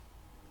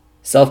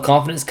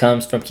Self-confidence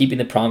comes from keeping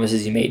the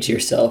promises you made to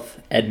yourself.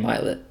 Ed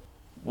Milet.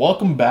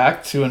 Welcome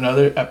back to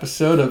another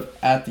episode of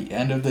At the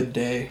End of the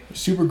Day.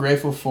 Super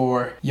grateful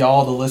for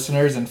y'all, the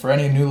listeners, and for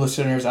any new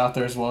listeners out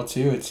there as well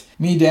too. It's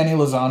me, Danny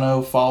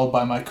Lozano, followed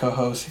by my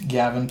co-host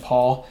Gavin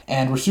Paul,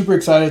 and we're super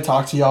excited to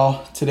talk to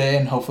y'all today,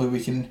 and hopefully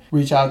we can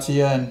reach out to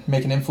you and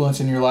make an influence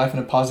in your life in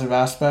a positive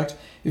aspect.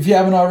 If you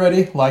haven't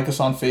already, like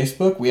us on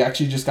Facebook. We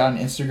actually just got an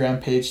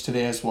Instagram page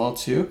today as well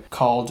too,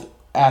 called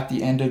At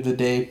the End of the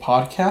Day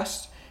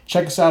Podcast.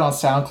 Check us out on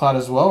SoundCloud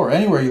as well, or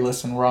anywhere you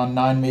listen. We're on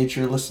 9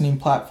 major listening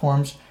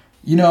platforms.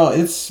 You know,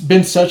 it's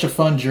been such a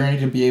fun journey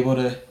to be able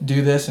to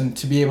do this and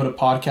to be able to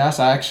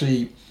podcast.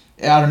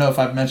 I don't know if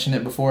I've mentioned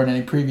it before in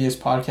any previous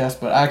podcast,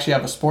 but I actually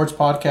have a sports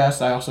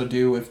podcast I also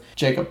do with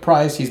Jacob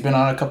Price. He's been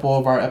on a couple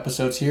of our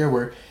episodes here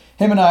where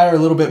him and I are a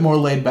little bit more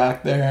laid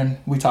back there, and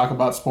we talk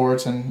about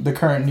sports and the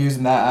current news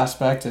in that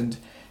aspect. And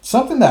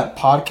something that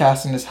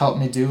podcasting has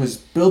helped me do is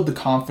build the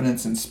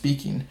confidence in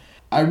speaking.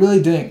 I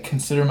really didn't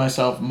consider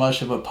myself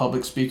much of a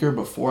public speaker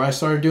before I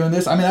started doing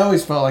this. I mean, I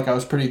always felt like I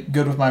was pretty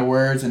good with my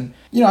words and,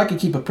 I could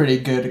keep a pretty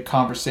good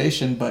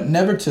conversation, but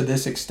never to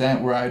this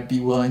extent where I'd be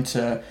willing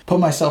to put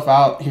myself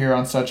out here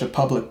on such a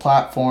public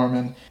platform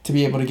and to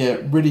be able to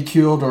get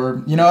ridiculed or,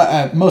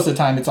 most of the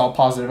time it's all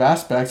positive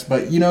aspects,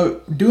 but,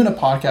 doing a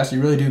podcast, you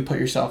really do put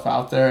yourself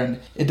out there, and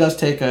it does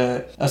take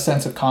a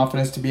sense of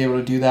confidence to be able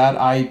to do that.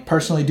 I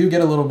personally do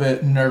get a little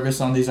bit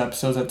nervous on these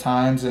episodes at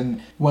times,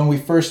 and when we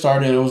first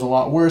started, it was a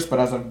lot worse, but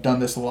as I've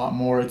done this a lot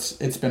more,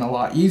 it's been a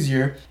lot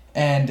easier,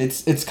 and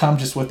it's come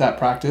just with that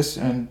practice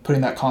and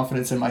putting that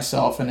confidence in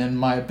myself and in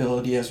my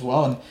ability as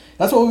well. And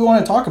that's what we want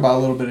to talk about a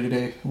little bit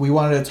today. We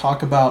wanted to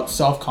talk about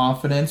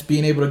self-confidence,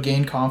 being able to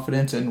gain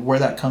confidence, and where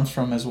that comes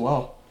from as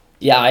well.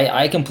 Yeah,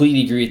 I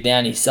completely agree with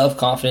Danny.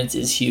 Self-confidence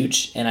is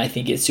huge, and I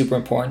think it's super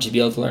important to be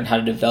able to learn how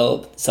to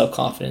develop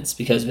self-confidence,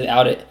 because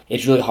without it,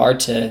 it's really hard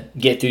to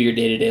get through your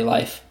day-to-day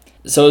life.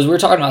 So as we're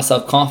talking about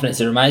self-confidence,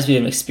 it reminds me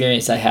of an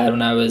experience I had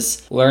when I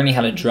was learning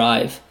how to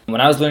drive. When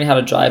I was learning how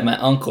to drive, my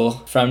uncle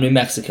from New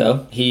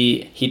Mexico,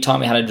 he taught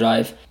me how to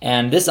drive.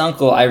 And this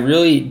uncle I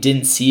really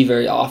didn't see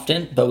very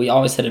often, but we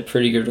always had a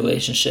pretty good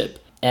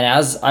relationship. And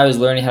as I was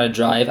learning how to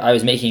drive, I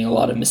was making a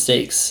lot of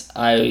mistakes.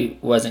 I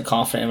wasn't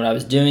confident in what I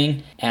was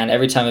doing. And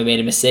every time I made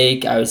a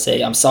mistake, I would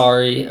say, I'm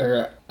sorry,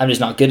 or I'm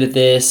just not good at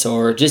this,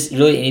 or just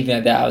really anything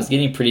like that. I was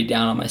getting pretty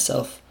down on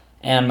myself.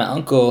 And my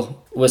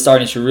uncle was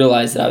starting to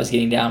realize that I was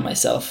getting down on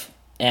myself.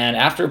 And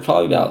after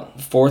probably about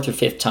 4th or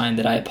 5th time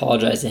that I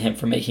apologized to him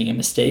for making a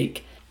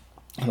mistake,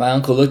 my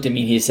uncle looked at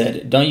me and he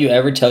said, don't you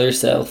ever tell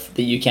yourself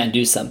that you can't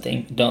do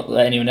something. Don't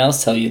let anyone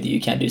else tell you that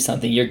you can't do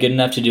something. You're good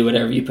enough to do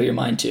whatever you put your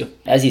mind to.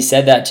 As he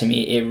said that to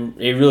me,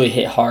 it really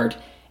hit hard.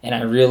 And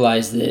I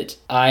realized that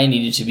I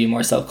needed to be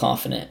more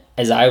self-confident.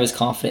 As I was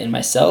confident in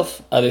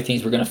myself, other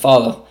things were going to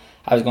follow.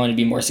 I was going to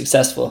be more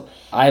successful.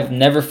 I've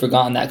never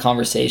forgotten that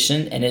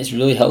conversation, and it's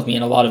really helped me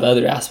in a lot of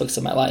other aspects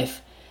of my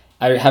life.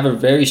 I have a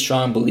very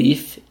strong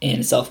belief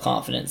in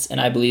self-confidence,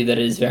 and I believe that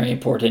it is very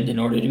important in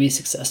order to be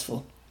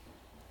successful.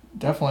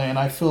 Definitely, and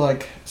I feel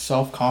like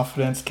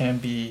self-confidence can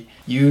be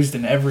used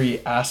in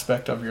every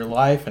aspect of your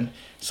life, and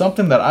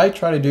something that I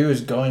try to do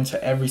is go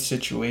into every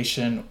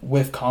situation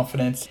with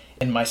confidence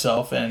in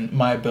myself and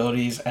my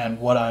abilities and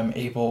what I'm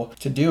able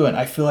to do. And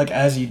I feel like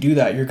as you do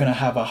that, you're going to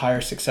have a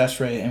higher success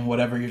rate in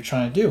whatever you're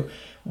trying to do,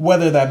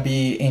 whether that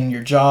be in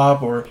your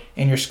job or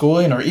in your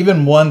schooling, or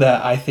even one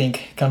that I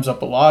think comes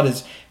up a lot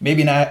is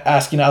maybe not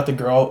asking out the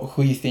girl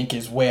who you think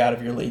is way out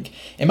of your league.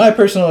 In my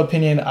personal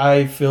opinion,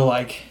 I feel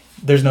like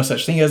there's no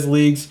such thing as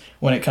leagues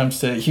when it comes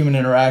to human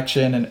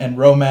interaction and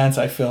romance.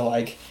 I feel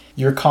like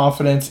your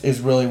confidence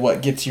is really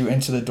what gets you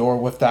into the door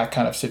with that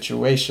kind of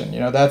situation.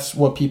 That's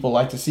what people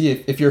like to see.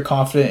 If you're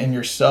confident in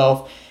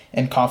yourself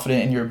and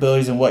confident in your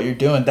abilities and what you're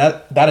doing,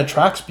 that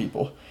attracts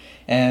people.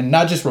 And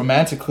not just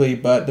romantically,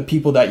 but the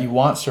people that you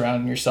want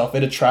surrounding yourself.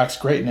 It attracts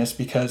greatness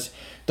because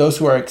those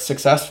who are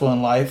successful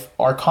in life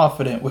are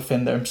confident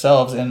within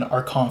themselves and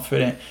are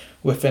confident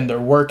within their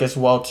work as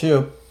well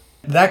too.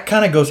 That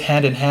kind of goes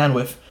hand in hand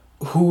with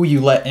who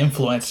you let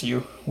influence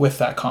you with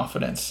that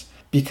confidence.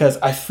 Because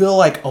I feel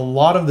like a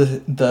lot of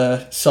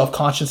the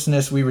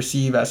self-consciousness we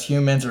receive as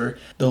humans, or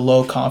the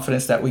low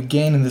confidence that we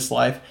gain in this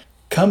life,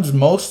 comes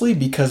mostly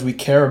because we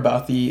care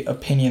about the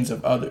opinions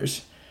of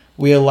others.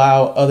 We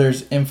allow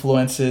others'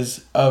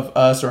 influences of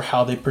us or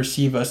how they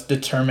perceive us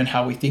determine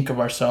how we think of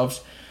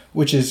ourselves,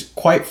 which is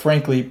quite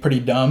frankly pretty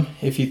dumb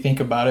if you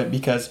think about it,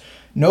 because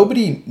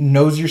nobody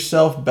knows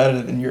yourself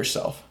better than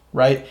yourself,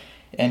 right?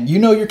 And you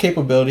know your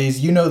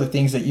capabilities, you know the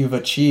things that you've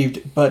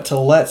achieved, but to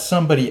let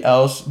somebody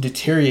else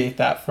deteriorate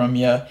that from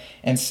you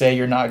and say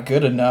you're not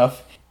good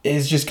enough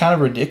is just kind of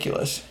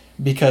ridiculous.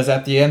 Because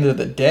at the end of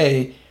the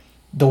day,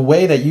 the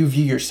way that you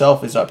view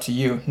yourself is up to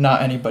you,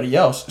 not anybody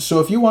else. So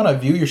if you want to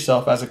view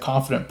yourself as a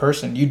confident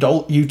person, you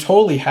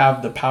totally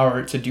have the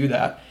power to do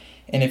that.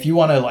 And if you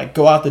want to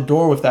go out the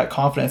door with that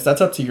confidence, that's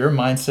up to your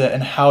mindset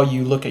and how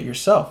you look at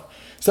yourself.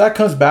 So that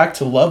comes back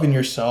to loving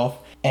yourself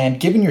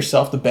and giving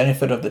yourself the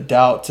benefit of the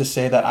doubt to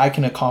say that I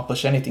can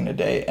accomplish anything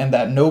today and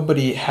that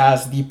nobody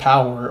has the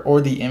power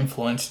or the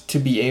influence to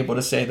be able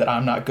to say that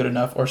I'm not good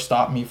enough or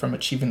stop me from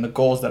achieving the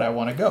goals that I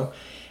want to go.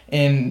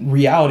 In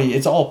reality,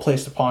 it's all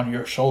placed upon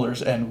your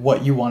shoulders and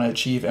what you want to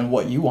achieve and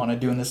what you want to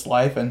do in this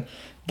life. And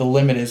the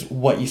limit is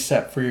what you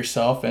set for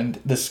yourself. And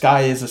the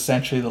sky is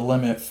essentially the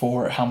limit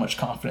for how much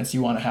confidence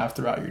you want to have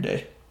throughout your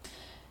day.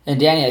 And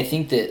Danny, I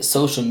think that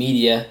social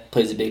media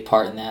plays a big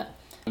part in that.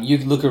 You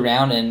can look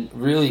around and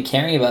really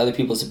caring about other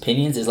people's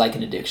opinions is like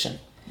an addiction.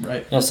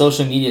 Right.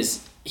 Social media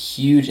is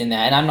huge in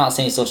that. And I'm not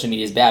saying social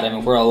media is bad. I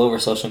mean, we're all over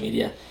social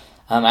media.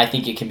 I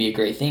think it can be a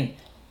great thing.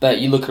 But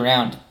you look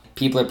around,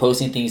 people are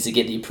posting things to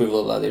get the approval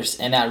of others.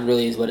 And that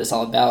really is what it's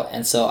all about.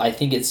 And so I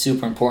think it's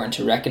super important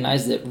to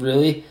recognize that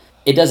really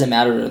it doesn't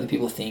matter what other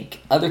people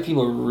think. Other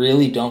people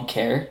really don't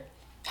care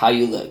how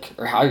you look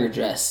or how you're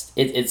dressed.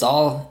 It's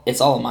all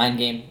a mind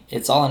game.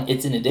 It's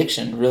an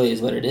addiction, really,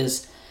 is what it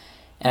is.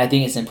 And I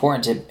think it's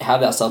important to have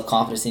that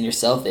self-confidence in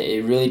yourself that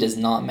it really does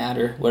not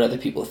matter what other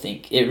people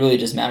think. It really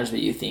just matters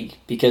what you think,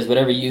 because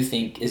whatever you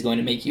think is going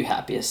to make you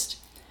happiest.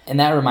 And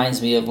that reminds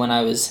me of when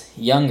I was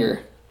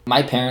younger.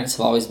 My parents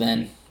have always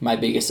been my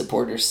biggest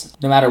supporters.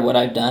 No matter what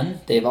I've done,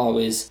 they've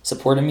always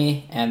supported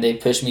me and they've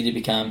pushed me to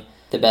become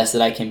the best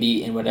that I can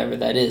be in whatever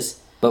that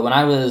is. But when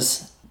I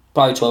was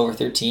probably 12 or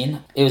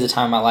 13, it was a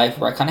time in my life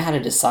where I kind of had to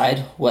decide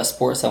what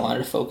sports I wanted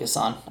to focus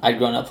on. I'd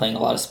grown up playing a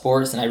lot of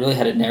sports, and I really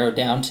had to narrow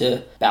down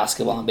to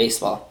basketball and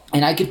baseball.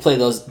 And I could play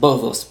both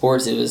those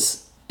sports.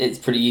 It's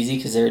pretty easy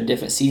because they're in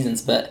different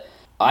seasons, but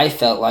I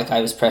felt like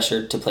I was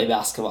pressured to play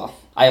basketball.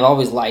 I've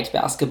always liked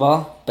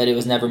basketball, but it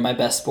was never my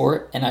best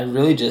sport, and I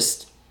really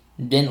just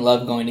didn't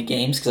love going to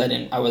games because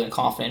I wasn't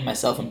confident in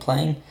myself in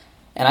playing,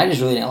 and I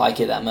just really didn't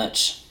like it that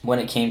much when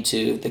it came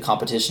to the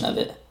competition of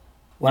it.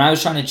 When I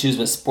was trying to choose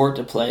what sport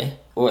to play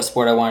or what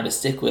sport I wanted to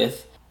stick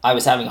with, I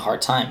was having a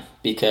hard time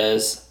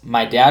because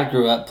my dad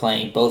grew up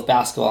playing both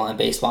basketball and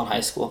baseball in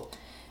high school,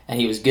 and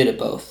he was good at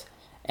both,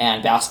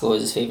 and basketball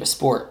was his favorite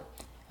sport.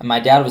 And my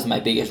dad was my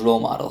biggest role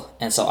model,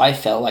 and so I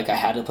felt like I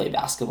had to play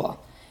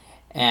basketball.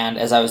 And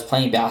as I was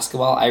playing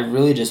basketball, I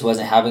really just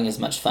wasn't having as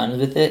much fun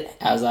with it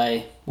as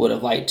I would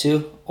have liked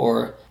to,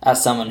 or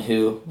as someone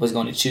who was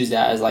going to choose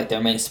that as like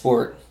their main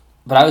sport.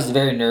 But I was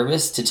very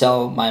nervous to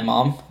tell my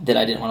mom that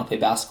I didn't want to play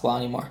basketball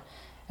anymore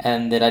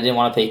and that I didn't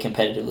want to play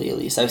competitively at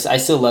least. I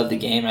still love the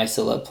game and I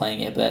still love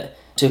playing it, but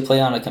to play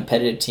on a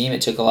competitive team,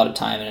 it took a lot of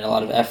time and a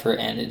lot of effort,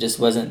 and it just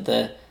wasn't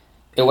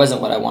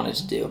what I wanted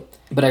to do.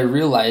 But I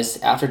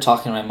realized after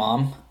talking to my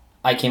mom,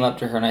 I came up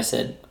to her and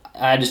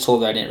I just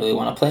told her I didn't really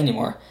want to play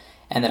anymore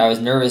and that I was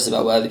nervous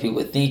about what other people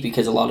would think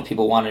because a lot of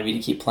people wanted me to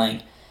keep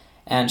playing.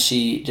 And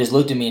she just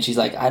looked at me and she's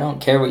like, I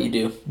don't care what you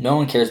do. No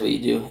one cares what you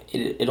do.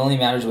 It only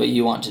matters what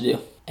you want to do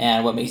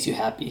and what makes you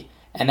happy.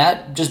 And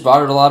that just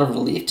brought a lot of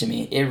relief to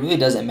me. It really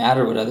doesn't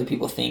matter what other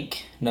people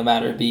think, no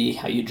matter it be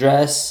how you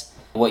dress,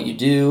 what you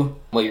do,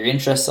 what your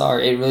interests are.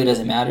 It really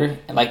doesn't matter.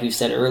 And like we've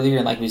said earlier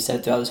and like we've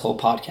said throughout this whole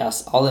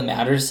podcast, all that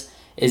matters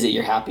is that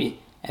you're happy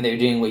and that you're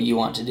doing what you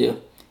want to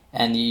do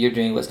and you're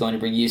doing what's going to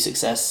bring you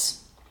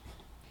success.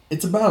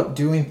 It's about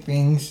doing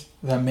things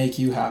that make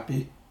you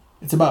happy.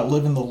 It's about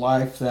living the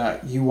life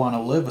that you want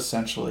to live,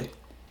 essentially.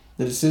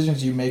 The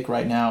decisions you make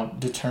right now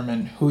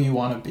determine who you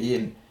want to be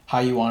and how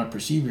you want to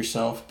perceive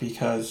yourself,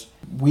 because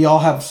we all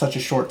have such a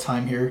short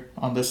time here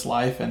on this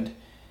life, and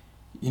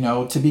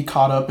to be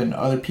caught up in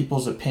other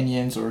people's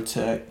opinions or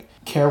to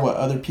care what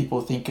other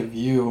people think of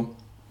you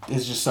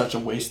is just such a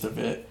waste of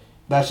it.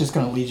 That's just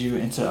going to lead you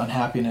into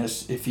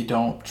unhappiness if you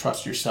don't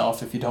trust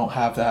yourself, if you don't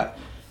have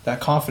that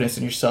confidence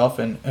in yourself.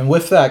 And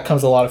with that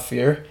comes a lot of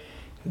fear.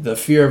 The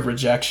fear of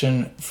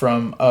rejection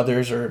from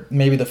others, or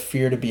maybe the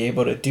fear to be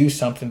able to do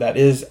something that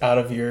is out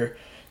of your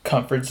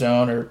comfort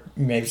zone, or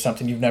maybe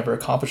something you've never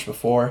accomplished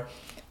before.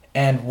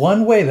 And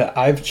one way that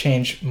I've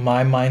changed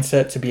my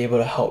mindset to be able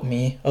to help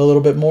me a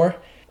little bit more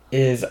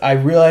is I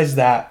realize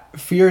that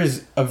fear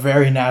is a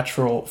very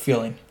natural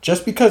feeling.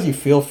 Just because you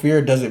feel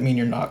fear doesn't mean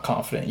you're not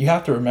confident. You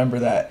have to remember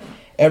that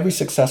every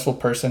successful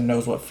person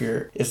knows what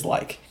fear is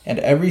like, and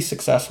every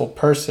successful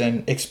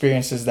person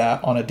experiences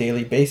that on a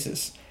daily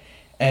basis.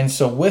 And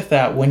so with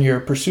that, when you're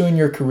pursuing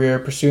your career,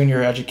 pursuing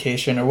your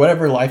education, or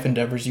whatever life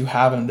endeavors you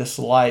have in this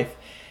life,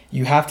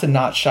 you have to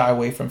not shy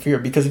away from fear,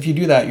 because if you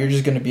do that, you're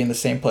just going to be in the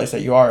same place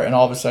that you are, and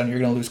all of a sudden you're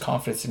going to lose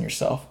confidence in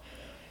yourself.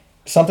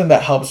 Something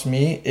that helps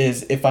me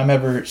is if I'm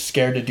ever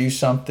scared to do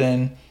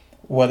something,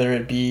 whether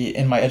it be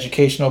in my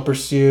educational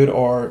pursuit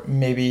or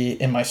maybe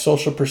in my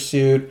social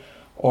pursuit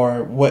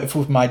or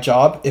with my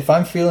job, if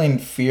I'm feeling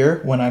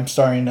fear when I'm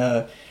starting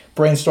to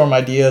brainstorm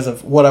ideas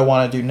of what I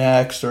want to do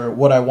next or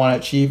what I want to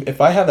achieve,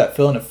 if I have that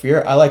feeling of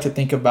fear, I like to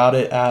think about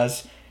it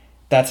as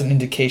that's an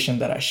indication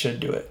that I should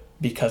do it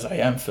because I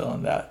am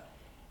feeling that,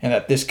 and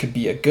that this could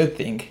be a good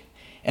thing.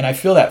 And I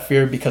feel that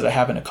fear because I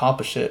haven't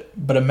accomplished it.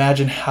 But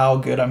imagine how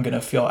good I'm going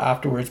to feel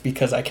afterwards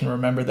because I can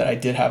remember that I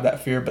did have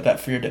that fear, but that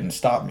fear didn't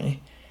stop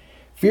me.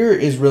 Fear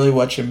is really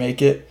what you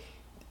make it.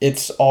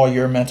 It's all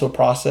your mental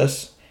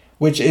process,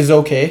 which is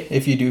okay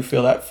if you do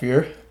feel that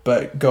fear,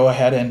 but go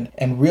ahead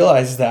and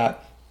realize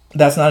that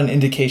that's not an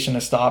indication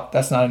to stop.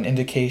 That's not an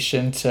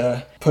indication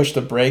to push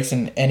the brakes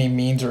in any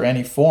means or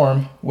any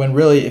form. When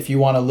really, if you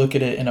want to look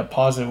at it in a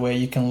positive way,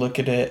 you can look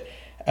at it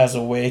as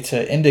a way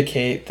to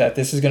indicate that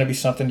this is going to be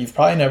something you've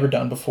probably never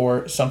done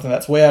before, something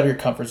that's way out of your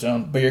comfort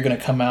zone, but you're going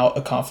to come out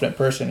a confident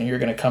person, and you're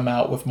going to come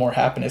out with more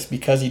happiness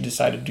because you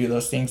decided to do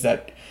those things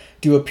that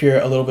do appear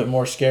a little bit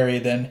more scary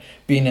than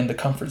being in the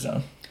comfort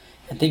zone.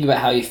 And think about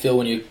how you feel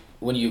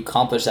when you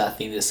accomplish that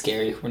thing that's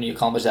scary, when you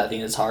accomplish that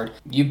thing that's hard.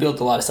 You built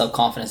a lot of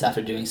self-confidence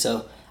after doing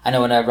so. I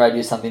know whenever I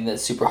do something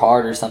that's super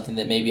hard or something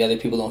that maybe other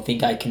people don't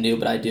think I can do,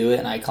 but I do it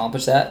and I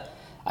accomplish that,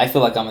 I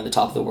feel like I'm at the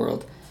top of the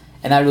world.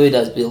 And that really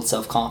does build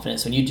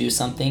self-confidence. When you do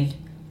something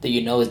that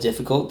you know is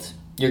difficult,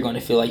 you're going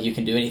to feel like you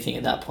can do anything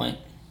at that point.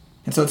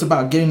 And so it's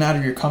about getting out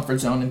of your comfort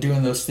zone and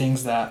doing those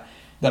things that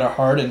are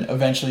hard, and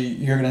eventually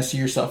you're going to see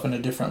yourself in a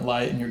different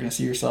light, and you're going to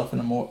see yourself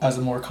as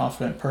a more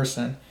confident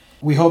person.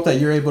 We hope that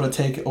you're able to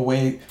take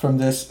away from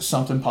this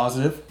something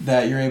positive,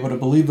 that you're able to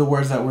believe the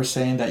words that we're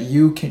saying, that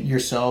you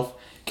yourself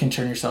can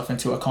turn yourself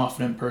into a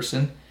confident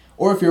person.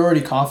 Or if you're already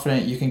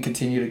confident, you can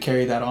continue to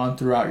carry that on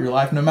throughout your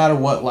life, no matter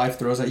what life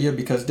throws at you,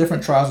 because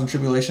different trials and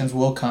tribulations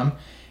will come,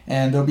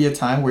 and there'll be a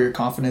time where your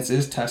confidence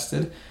is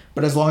tested.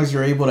 But as long as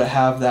you're able to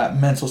have that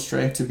mental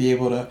strength to be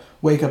able to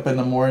wake up in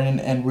the morning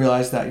and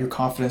realize that your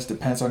confidence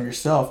depends on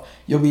yourself,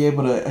 you'll be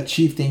able to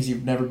achieve things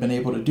you've never been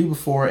able to do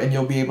before, and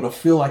you'll be able to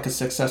feel like a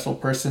successful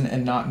person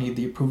and not need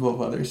the approval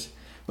of others.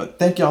 But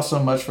thank y'all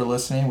so much for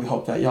listening. We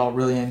hope that y'all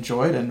really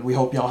enjoyed, and we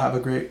hope y'all have a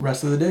great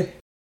rest of the day.